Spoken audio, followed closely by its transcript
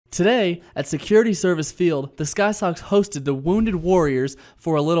Today, at Security Service Field, the Sky Sox hosted the Wounded Warriors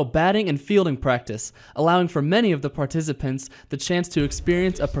for a little batting and fielding practice, allowing for many of the participants the chance to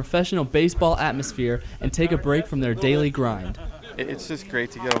experience a professional baseball atmosphere and take a break from their daily grind. It's just great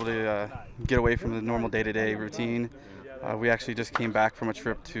to get able to get away from the normal day-to-day routine. We actually just came back from a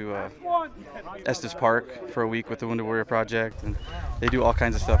trip to Estes Park for a week with the Wounded Warrior Project, and they do all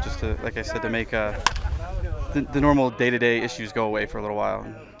kinds of stuff just to, like I said, to make the normal day-to-day issues go away for a little while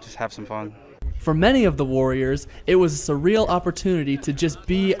and just have some fun. For many of the Warriors, it was a surreal opportunity to just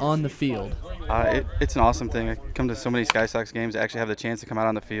be on the field. It's an awesome thing. I come to so many Sky Sox games to actually have the chance to come out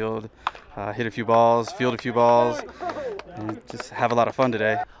on the field, hit a few balls, field a few balls, and just have a lot of fun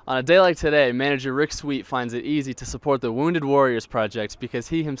today. On a day like today, manager Rick Sweet finds it easy to support the Wounded Warriors Project because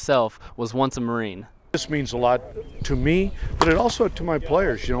he himself was once a Marine. This means a lot to me, but it also to my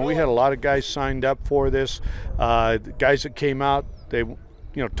players. You know, we had a lot of guys signed up for this. The guys that came out, they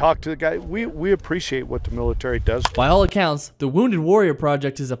talk to the guy. We appreciate what the military does. By all accounts, the Wounded Warrior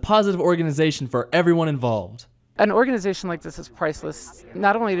Project is a positive organization for everyone involved. An organization like this is priceless,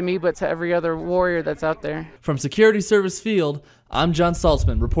 not only to me, but to every other warrior that's out there. From Security Service Field, I'm John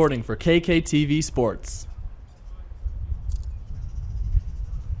Saltzman reporting for KKTV Sports.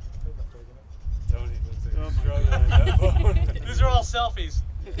 These are all selfies.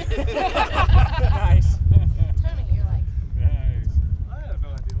 Nice.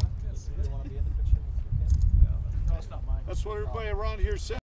 That's what everybody around here says.